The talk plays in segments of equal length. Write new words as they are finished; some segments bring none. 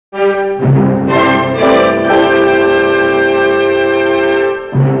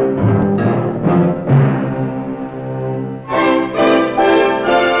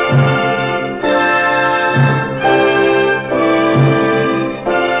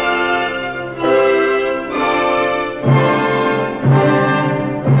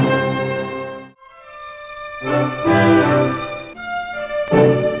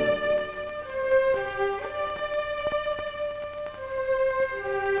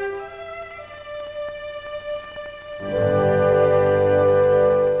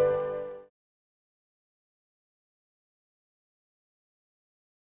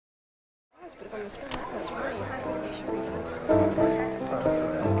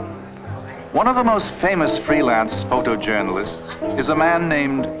One of the most famous freelance photojournalists is a man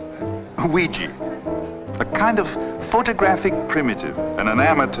named Weegee, a kind of photographic primitive and an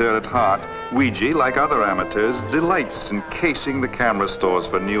amateur at heart. Weegee, like other amateurs, delights in casing the camera stores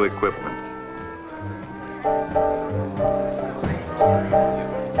for new equipment.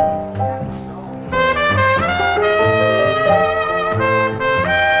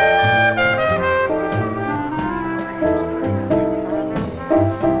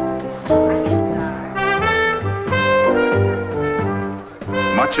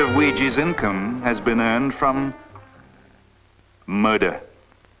 Much of Weegee's income has been earned from murder.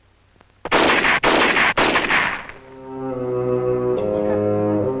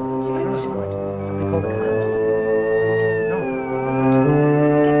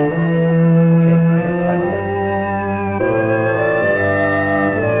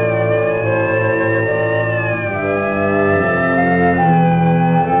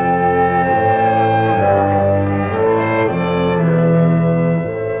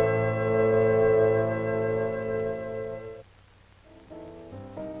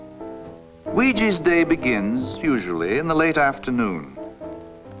 Weegee's day begins, usually, in the late afternoon,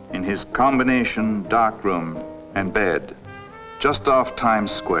 in his combination darkroom and bed, just off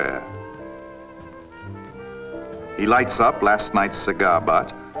Times Square. He lights up last night's cigar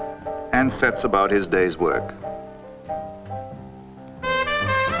butt and sets about his day's work.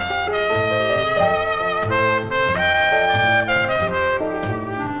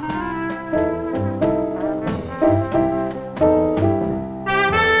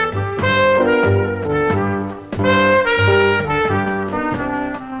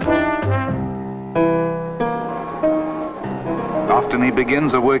 Often he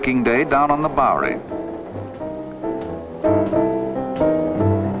begins a working day down on the Bowery.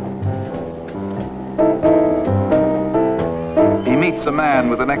 He meets a man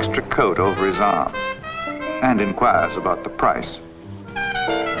with an extra coat over his arm and inquires about the price.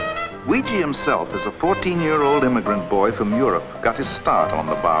 Weegee himself is a 14-year-old immigrant boy from Europe, got his start on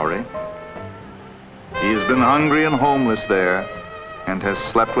the Bowery. He has been hungry and homeless there and has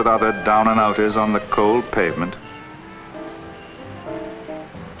slept with other down-and-outers on the cold pavement.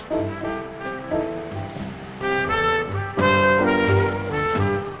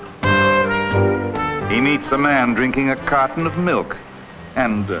 He meets a man drinking a carton of milk,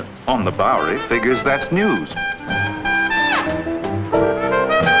 and on the Bowery figures that's news.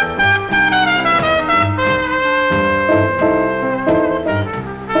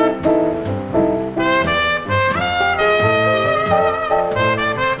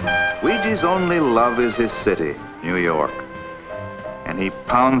 Weegee's only love is his city, New York, and he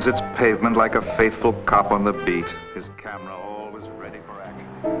pounds its pavement like a faithful cop on the beat, his camera always ready for action.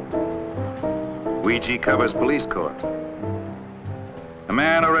 Weegee covers police court. A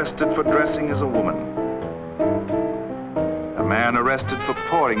man arrested for dressing as a woman. A man arrested for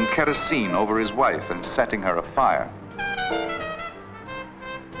pouring kerosene over his wife and setting her afire.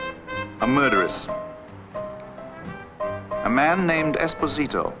 A murderess. A man named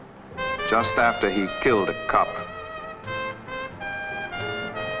Esposito, just after he killed a cop.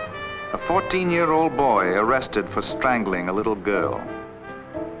 A 14-year-old boy arrested for strangling a little girl.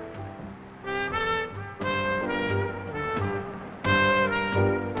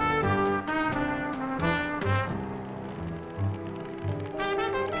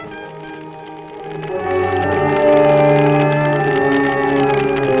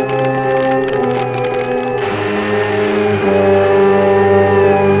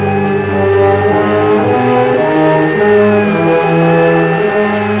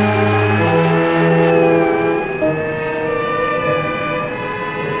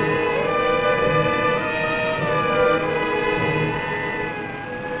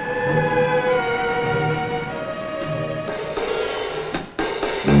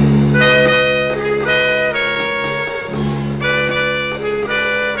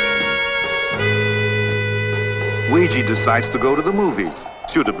 Weegee decides to go to the movies,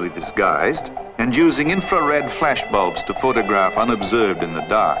 suitably disguised, and using infrared flashbulbs to photograph unobserved in the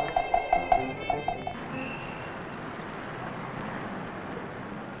dark.